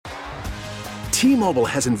T-Mobile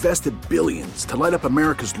has invested billions to light up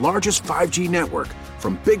America's largest 5G network,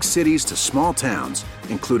 from big cities to small towns,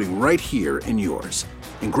 including right here in yours.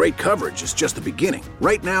 And great coverage is just the beginning.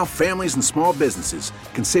 Right now, families and small businesses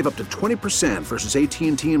can save up to 20% versus AT&T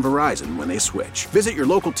and Verizon when they switch. Visit your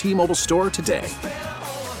local T-Mobile store today.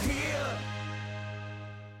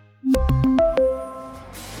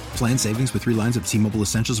 Plan savings with 3 lines of T-Mobile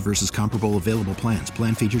Essentials versus comparable available plans.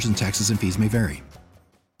 Plan features and taxes and fees may vary.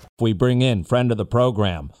 We bring in friend of the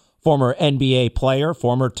program, former NBA player,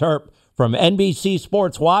 former Terp from NBC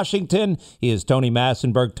Sports Washington. He is Tony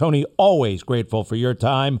Massenberg. Tony, always grateful for your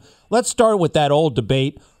time. Let's start with that old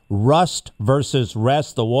debate, rust versus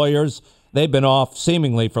rest. The Warriors, they've been off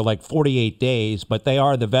seemingly for like 48 days, but they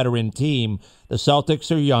are the veteran team. The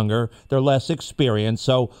Celtics are younger. They're less experienced.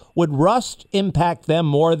 So would rust impact them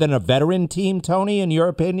more than a veteran team, Tony, in your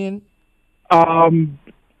opinion?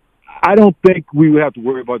 I don't think we would have to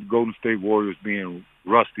worry about the Golden State Warriors being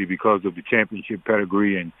rusty because of the championship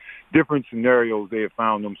pedigree and different scenarios they have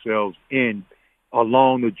found themselves in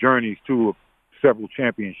along the journeys to several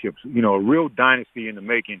championships. You know, a real dynasty in the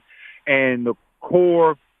making. And the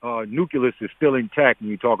core nucleus is still intact when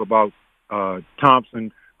you talk about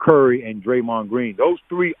Thompson, Curry, and Draymond Green. Those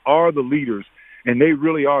three are the leaders, and they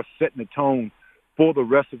really are setting the tone for the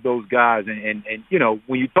rest of those guys. And you know,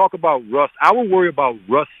 when you talk about rust, I would worry about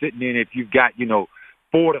rust sitting in if you've got,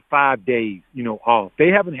 4 to 5 days, off. They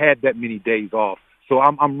haven't had that many days off. So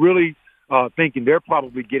I'm really thinking they're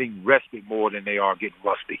probably getting rested more than they are getting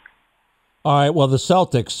rusty. All right, well, the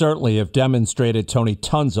Celtics certainly have demonstrated, Tony,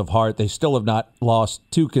 tons of heart. They still have not lost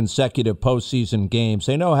 2 consecutive postseason games.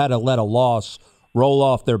 They know how to let a loss roll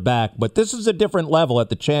off their back, but this is a different level at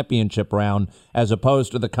the championship round as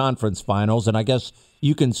opposed to the conference finals, and I guess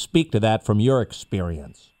you can speak to that from your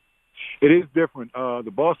experience. It is different.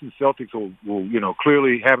 The Boston Celtics will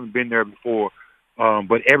clearly haven't been there before,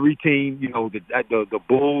 but every team, the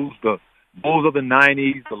Bulls of the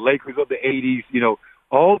 90s, the Lakers of the 80s,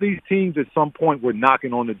 all these teams at some point were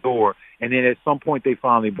knocking on the door, and then at some point they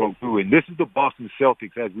finally broke through. And this is the Boston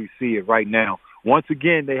Celtics as we see it right now. Once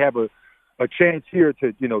again, they have a chance here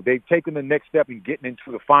to, they've taken the next step in getting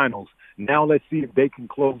into the finals. Now let's see if they can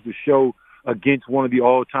close the show against one of the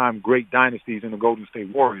all-time great dynasties in the Golden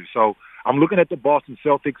State Warriors. So I'm looking at the Boston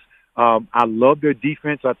Celtics. I love their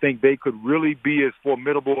defense. I think they could really be as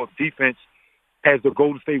formidable of defense as the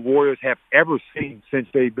Golden State Warriors have ever seen since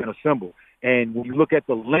they've been assembled. And when you look at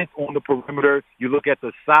the length on the perimeter, you look at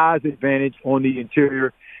the size advantage on the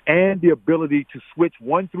interior, and the ability to switch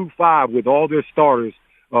 1 through 5 with all their starters,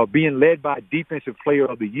 being led by Defensive Player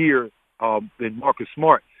of the Year in Marcus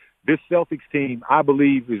Smart. This Celtics team, I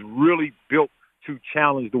believe, is really built to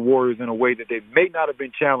challenge the Warriors in a way that they may not have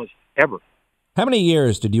been challenged ever. How many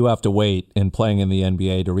years did you have to wait in playing in the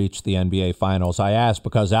NBA to reach the NBA Finals? I ask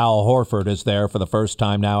because Al Horford is there for the first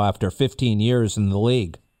time now after 15 years in the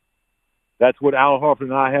league. That's what Al Horford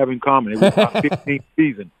and I have in common. It was my 15th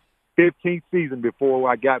season. 15th season before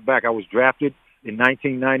I got back. I was drafted in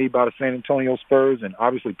 1990 by the San Antonio Spurs and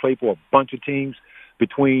obviously played for a bunch of teams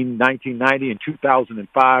between 1990 and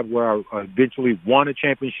 2005, where I eventually won a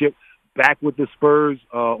championship back with the Spurs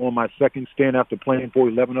on my second stint after playing for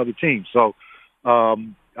 11 other teams. So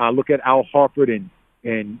I look at Al Horford and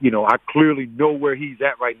I clearly know where he's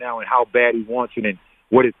at right now and how bad he wants it and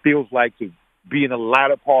what it feels like to be in the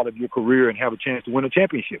latter part of your career and have a chance to win a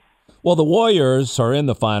championship. Well, the Warriors are in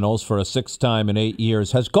the finals for a 6th time in 8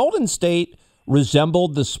 years. Has Golden State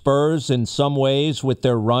resembled the Spurs in some ways with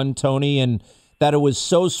their run, Tony, and that it was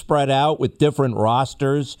so spread out with different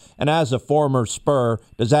rosters? And as a former Spur,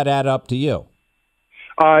 does that add up to you?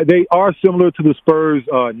 They are similar to the Spurs,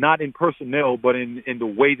 not in personnel, but in the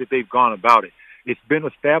way that they've gone about it. It's been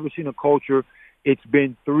establishing a culture. It's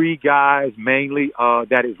been 3 guys mainly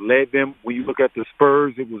that has led them. When you look at the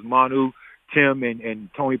Spurs, it was Manu, Tim, and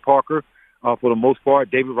Tony Parker. For the most part,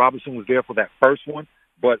 David Robinson was there for that first one.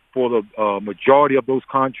 But for the majority of those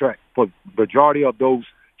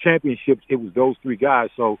championships, it was those 3 guys.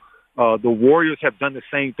 So the Warriors have done the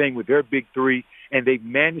same thing with their big 3, and they've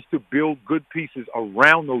managed to build good pieces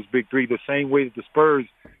around those big 3 the same way that the Spurs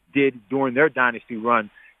did during their dynasty run.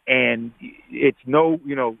 And it's no,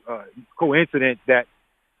 coincidence that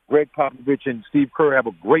Greg Popovich and Steve Kerr have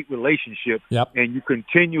a great relationship. Yep. And you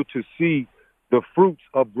continue to see the fruits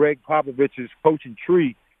of Greg Popovich's coaching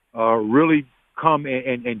tree really come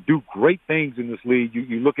and do great things in this league.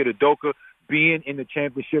 You look at Udoka being in the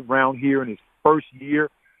championship round here in his first year,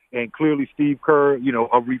 and clearly Steve Kerr,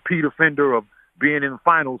 a repeat offender of being in the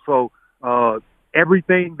finals. So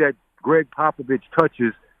everything that Greg Popovich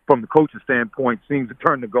touches from the coaching standpoint seems to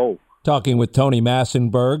turn to gold. Talking with Tony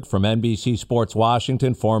Massenberg from NBC Sports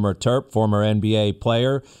Washington, former Terp, former NBA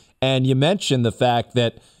player. And you mentioned the fact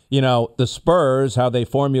that, the Spurs, how they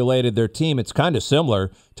formulated their team, it's kind of similar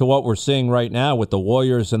to what we're seeing right now with the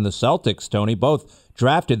Warriors and the Celtics, Tony. Both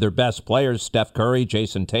drafted their best players, Steph Curry,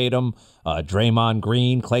 Jason Tatum, Draymond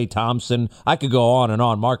Green, Klay Thompson. I could go on and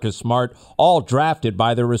on, Marcus Smart, all drafted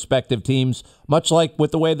by their respective teams, much like with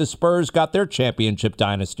the way the Spurs got their championship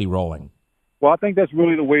dynasty rolling. Well, I think that's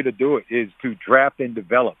really the way to do it, is to draft and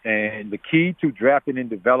develop. And the key to drafting and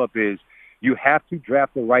develop is you have to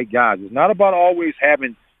draft the right guys. It's not about always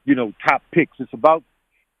having, top picks. It's about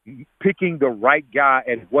picking the right guy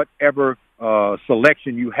at whatever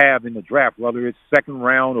selection you have in the draft, whether it's second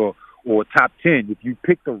round or top 10. If you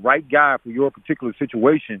pick the right guy for your particular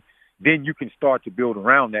situation, then you can start to build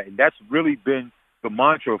around that. And that's really been the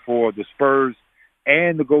mantra for the Spurs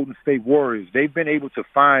and the Golden State Warriors. They've been able to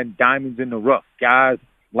find diamonds in the rough, guys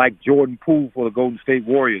like Jordan Poole for the Golden State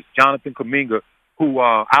Warriors, Jonathan Kuminga, who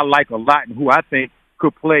I like a lot and who I think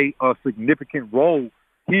could play a significant role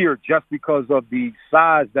here just because of the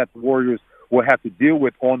size that the Warriors will have to deal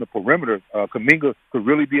with on the perimeter. Kuminga could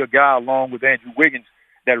really be a guy, along with Andrew Wiggins,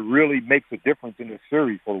 that really makes a difference in this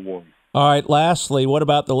series for the Warriors. All right, lastly, what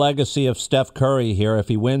about the legacy of Steph Curry here? If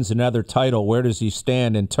he wins another title, where does he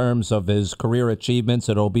stand in terms of his career achievements?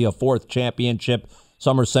 It'll be a fourth championship.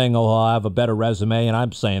 Some are saying, he'll have a better resume, and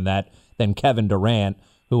I'm saying that, than Kevin Durant,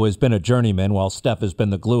 who has been a journeyman, while Steph has been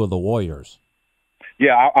the glue of the Warriors.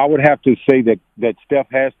 Yeah, I would have to say that Steph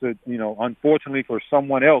has to, unfortunately for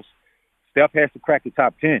someone else, Steph has to crack the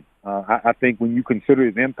top 10. I think when you consider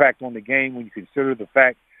his impact on the game, when you consider the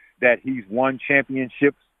fact that he's won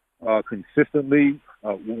championships consistently,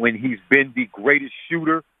 when he's been the greatest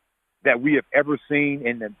shooter that we have ever seen,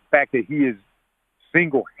 and the fact that he has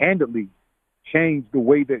single-handedly changed the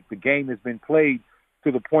way that the game has been played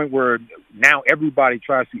to the point where now everybody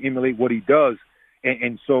tries to emulate what he does.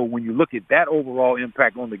 And so when you look at that overall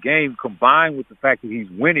impact on the game, combined with the fact that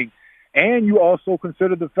he's winning, and you also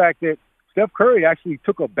consider the fact that Steph Curry actually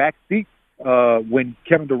took a back seat when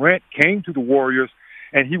Kevin Durant came to the Warriors,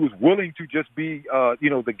 and he was willing to just be,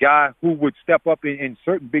 the guy who would step up in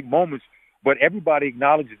certain big moments. But everybody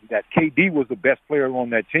acknowledges that KD was the best player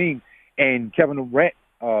on that team, and Kevin Durant,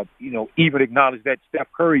 even acknowledged that Steph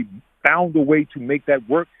Curry found a way to make that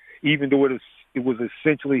work, even though it was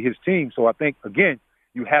essentially his team. So I think, again,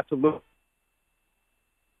 you have to look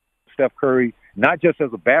at Steph Curry not just as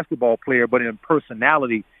a basketball player, but in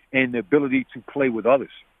personality and the ability to play with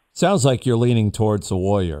others. Sounds like you're leaning towards the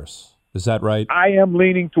Warriors. Is that right? I am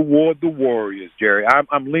leaning toward the Warriors, Jerry.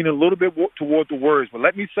 I'm leaning a little bit toward the Warriors. But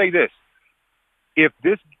let me say this. If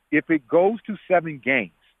it goes to 7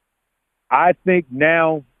 games, I think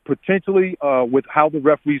now potentially with how the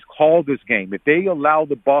referees call this game, if they allow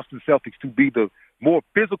the Boston Celtics to be the more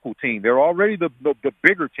physical team, they're already the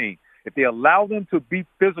bigger team. If they allow them to be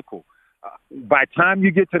physical, by the time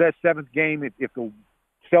you get to that 7th game, if the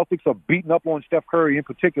Celtics are beating up on Steph Curry in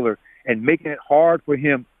particular and making it hard for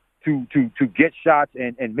him to get shots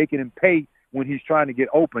and making him pay when he's trying to get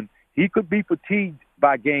open, he could be fatigued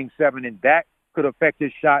by Game 7, and that could affect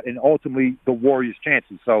his shot and ultimately the Warriors'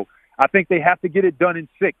 chances. So I think they have to get it done in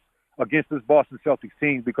 6 against this Boston Celtics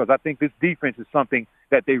team, because I think this defense is something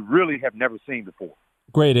that they really have never seen before.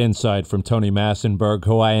 Great insight from Tony Massenberg,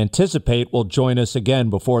 who I anticipate will join us again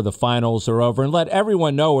before the finals are over, and let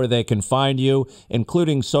everyone know where they can find you,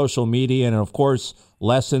 including social media and, of course,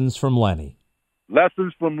 Lessons from Lenny.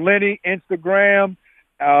 Lessons from Lenny, Instagram,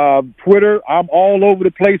 Twitter. I'm all over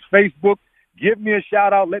the place, Facebook. Give me a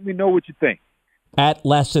shout-out. Let me know what you think. At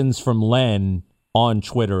Lessons from Len on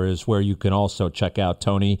Twitter is where you can also check out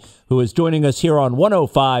Tony, who is joining us here on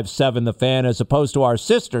 105.7 The Fan, as opposed to our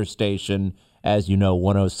sister station, as you know,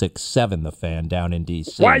 106.7 The Fan down in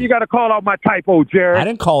D.C. Why you got to call out my typo, Jerry? I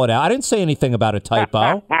didn't call it out. I didn't say anything about a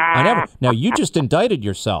typo. I never. Now, you just indicted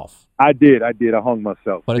yourself. I did. I hung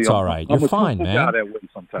myself. But it's all right. You're fine, man.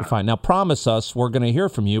 You're fine. Now, promise us we're going to hear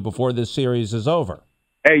from you before this series is over.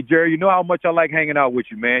 Hey, Jerry, you know how much I like hanging out with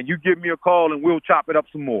you, man. You give me a call and we'll chop it up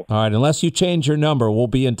some more. All right. Unless you change your number, we'll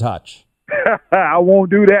be in touch. I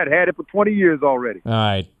won't do that. Had it for 20 years already. All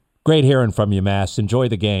right. Great hearing from you, Mass. Enjoy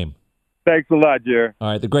the game. Thanks a lot, Jerry.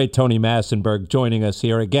 All right. The great Tony Massenberg joining us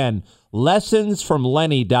here again.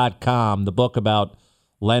 LessonsFromLenny.com, the book about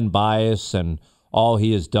Len Bias and all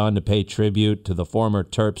he has done to pay tribute to the former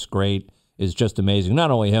Terps great, is just amazing.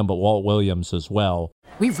 Not only him, but Walt Williams as well.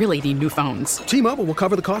 We really need new phones. T-Mobile will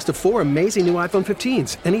cover the cost of 4 amazing new iPhone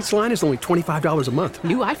 15s, and each line is only $25 a month.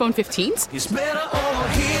 New iPhone 15s? It's better over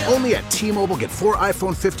here. Only at T-Mobile, get 4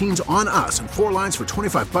 iPhone 15s on us and 4 lines for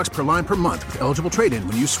 $25 per line per month with eligible trade-in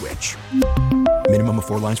when you switch. Minimum of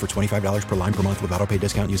 4 lines for $25 per line per month with autopay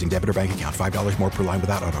discount using debit or bank account. $5 more per line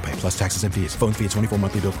without autopay, plus taxes and fees. Phone fee at 24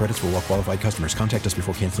 monthly bill credits for well-qualified customers. Contact us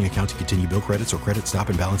before canceling account to continue bill credits or credit stop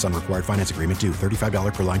and balance on required finance agreement due.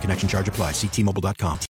 $35 per line connection charge applies. See T-Mobile.com.